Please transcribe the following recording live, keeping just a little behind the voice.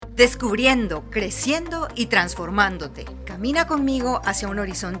descubriendo, creciendo y transformándote. Camina conmigo hacia un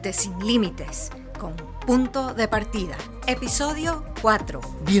horizonte sin límites, con Punto de Partida. Episodio 4.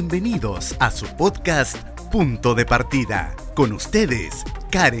 Bienvenidos a su podcast Punto de Partida. Con ustedes,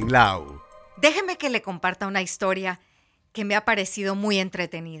 Karen Lau. Déjeme que le comparta una historia que me ha parecido muy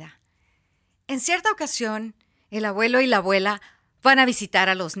entretenida. En cierta ocasión, el abuelo y la abuela van a visitar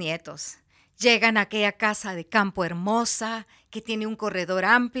a los nietos. Llegan a aquella casa de campo hermosa que tiene un corredor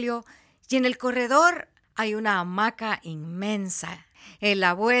amplio y en el corredor hay una hamaca inmensa. El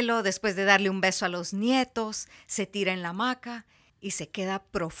abuelo, después de darle un beso a los nietos, se tira en la hamaca y se queda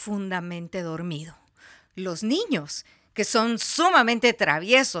profundamente dormido. Los niños, que son sumamente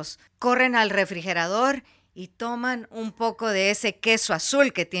traviesos, corren al refrigerador y toman un poco de ese queso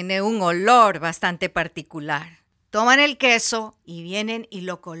azul que tiene un olor bastante particular. Toman el queso y vienen y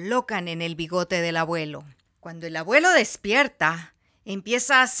lo colocan en el bigote del abuelo. Cuando el abuelo despierta,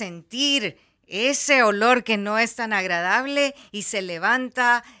 empieza a sentir ese olor que no es tan agradable y se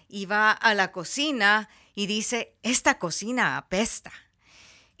levanta y va a la cocina y dice, esta cocina apesta.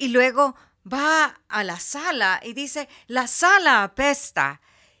 Y luego va a la sala y dice, la sala apesta.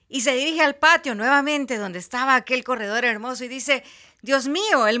 Y se dirige al patio nuevamente donde estaba aquel corredor hermoso y dice, Dios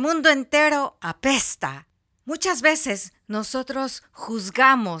mío, el mundo entero apesta. Muchas veces nosotros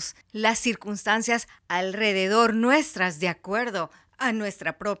juzgamos las circunstancias alrededor nuestras de acuerdo a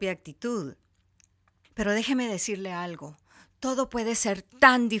nuestra propia actitud. Pero déjeme decirle algo, todo puede ser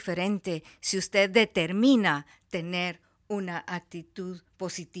tan diferente si usted determina tener una actitud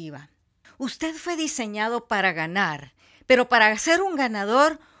positiva. Usted fue diseñado para ganar, pero para ser un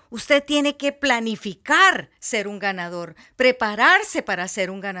ganador, usted tiene que planificar ser un ganador, prepararse para ser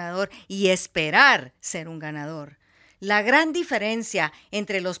un ganador y esperar ser un ganador. La gran diferencia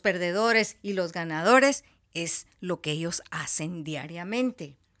entre los perdedores y los ganadores es lo que ellos hacen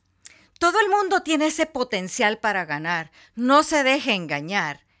diariamente. Todo el mundo tiene ese potencial para ganar. No se deje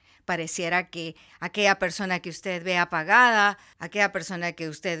engañar. Pareciera que aquella persona que usted ve apagada, aquella persona que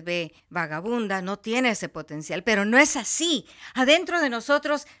usted ve vagabunda, no tiene ese potencial. Pero no es así. Adentro de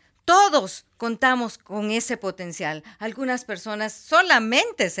nosotros todos contamos con ese potencial. Algunas personas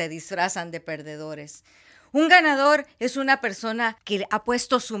solamente se disfrazan de perdedores. Un ganador es una persona que ha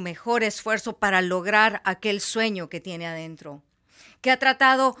puesto su mejor esfuerzo para lograr aquel sueño que tiene adentro, que ha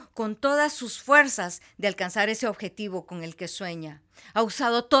tratado con todas sus fuerzas de alcanzar ese objetivo con el que sueña. Ha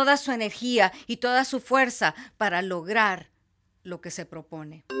usado toda su energía y toda su fuerza para lograr lo que se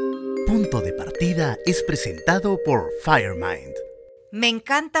propone. Punto de Partida es presentado por Firemind. Me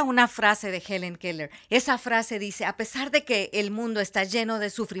encanta una frase de Helen Keller. Esa frase dice, a pesar de que el mundo está lleno de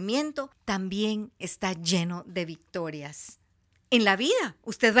sufrimiento, también está lleno de victorias. En la vida,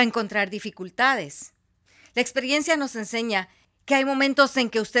 usted va a encontrar dificultades. La experiencia nos enseña que hay momentos en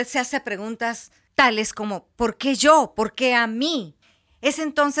que usted se hace preguntas tales como, ¿por qué yo? ¿Por qué a mí? Es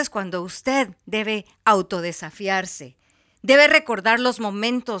entonces cuando usted debe autodesafiarse. Debe recordar los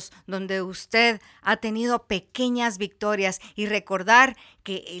momentos donde usted ha tenido pequeñas victorias y recordar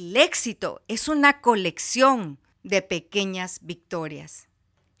que el éxito es una colección de pequeñas victorias.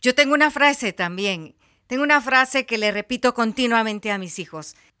 Yo tengo una frase también. Tengo una frase que le repito continuamente a mis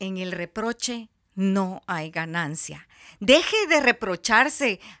hijos. En el reproche no hay ganancia. Deje de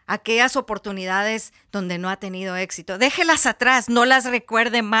reprocharse aquellas oportunidades donde no ha tenido éxito. Déjelas atrás, no las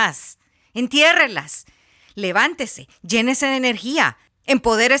recuerde más. Entiérrelas. Levántese, llénese de energía,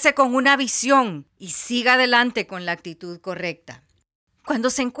 empodérese con una visión y siga adelante con la actitud correcta. Cuando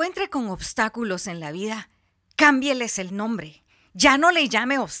se encuentre con obstáculos en la vida, cámbieles el nombre. Ya no le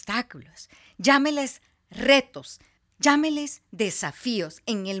llame obstáculos, llámeles retos, llámeles desafíos.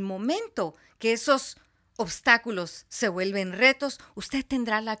 En el momento que esos obstáculos se vuelven retos, usted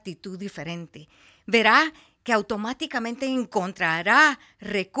tendrá la actitud diferente. Verá que automáticamente encontrará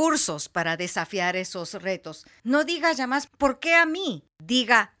recursos para desafiar esos retos. No diga ya más, ¿por qué a mí?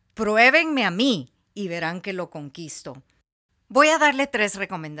 Diga, pruébenme a mí y verán que lo conquisto. Voy a darle 3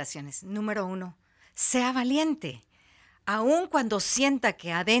 recomendaciones. Número 1, sea valiente. Aun cuando sienta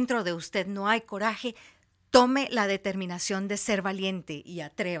que adentro de usted no hay coraje, tome la determinación de ser valiente y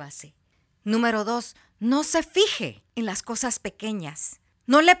atrévase. Número 2, no se fije en las cosas pequeñas.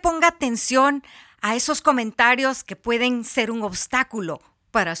 No le ponga atención a esos comentarios que pueden ser un obstáculo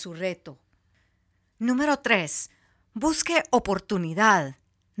para su reto. Número 3, busque oportunidad,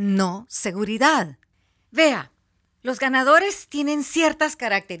 no seguridad. Vea, los ganadores tienen ciertas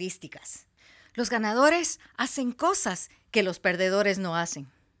características. Los ganadores hacen cosas que los perdedores no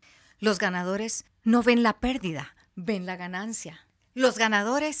hacen. Los ganadores no ven la pérdida, ven la ganancia. Los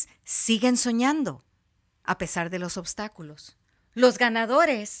ganadores siguen soñando a pesar de los obstáculos. Los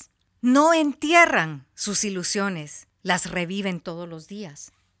ganadores no entierran sus ilusiones, las reviven todos los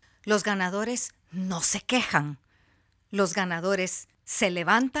días. Los ganadores no se quejan. Los ganadores se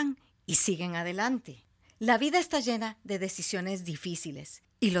levantan y siguen adelante. La vida está llena de decisiones difíciles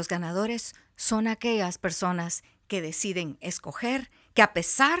y los ganadores son aquellas personas que deciden escoger, que a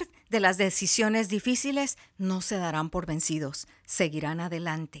pesar de las decisiones difíciles no se darán por vencidos, seguirán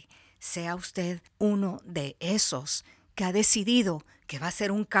adelante. Sea usted uno de esos que ha decidido que va a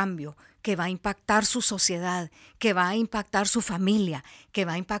hacer un cambio, que va a impactar su sociedad, que va a impactar su familia, que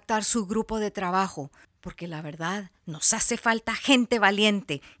va a impactar su grupo de trabajo, porque la verdad nos hace falta gente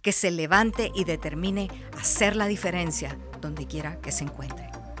valiente que se levante y determine hacer la diferencia donde quiera que se encuentre.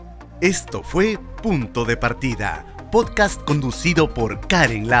 Esto fue Punto de Partida, podcast conducido por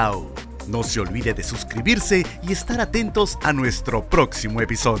Karen Lau. No se olvide de suscribirse y estar atentos a nuestro próximo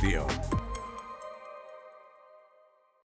episodio.